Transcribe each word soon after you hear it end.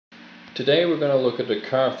Today we're going to look at the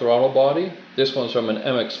car throttle body. This one's from an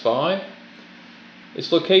MX5.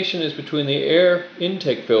 Its location is between the air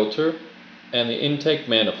intake filter and the intake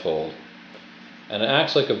manifold. And it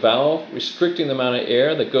acts like a valve, restricting the amount of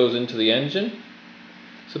air that goes into the engine.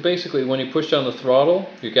 So basically, when you push down the throttle,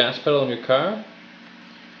 your gas pedal in your car,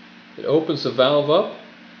 it opens the valve up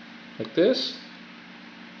like this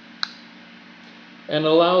and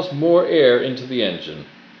allows more air into the engine.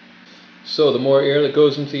 So the more air that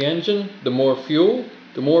goes into the engine, the more fuel,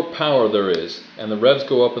 the more power there is, and the revs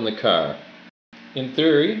go up in the car. In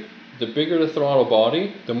theory, the bigger the throttle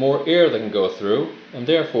body, the more air that can go through, and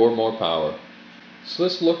therefore more power. So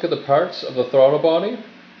let's look at the parts of the throttle body.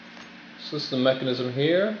 So this is the mechanism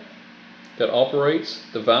here that operates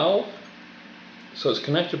the valve. So it's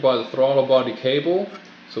connected by the throttle body cable.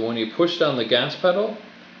 So when you push down the gas pedal,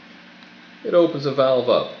 it opens the valve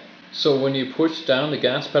up. So when you push down the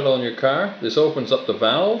gas pedal in your car, this opens up the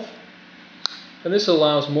valve, and this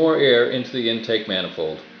allows more air into the intake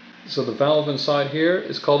manifold. So the valve inside here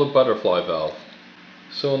is called a butterfly valve.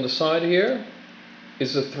 So on the side here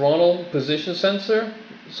is the throttle position sensor.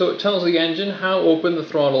 So it tells the engine how open the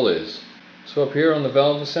throttle is. So up here on the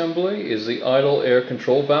valve assembly is the idle air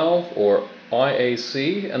control valve, or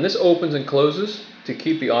IAC, and this opens and closes to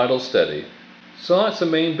keep the idle steady. So that's the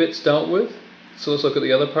main bits dealt with. So let's look at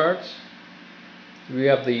the other parts. We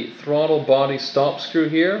have the throttle body stop screw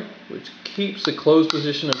here, which keeps the closed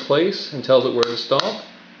position in place and tells it where to stop.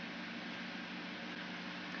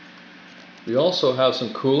 We also have some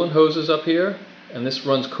coolant hoses up here, and this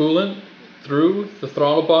runs coolant through the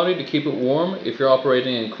throttle body to keep it warm if you're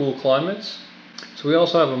operating in cool climates. So we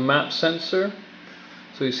also have a map sensor.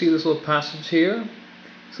 So you see this little passage here.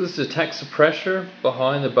 So this detects the pressure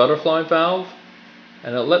behind the butterfly valve,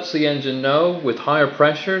 and it lets the engine know with higher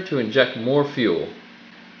pressure to inject more fuel.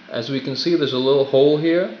 As we can see, there's a little hole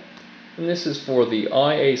here, and this is for the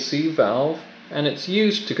IAC valve, and it's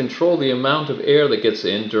used to control the amount of air that gets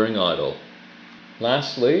in during idle.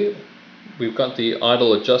 Lastly, we've got the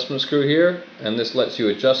idle adjustment screw here, and this lets you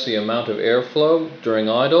adjust the amount of airflow during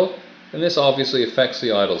idle, and this obviously affects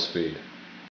the idle speed.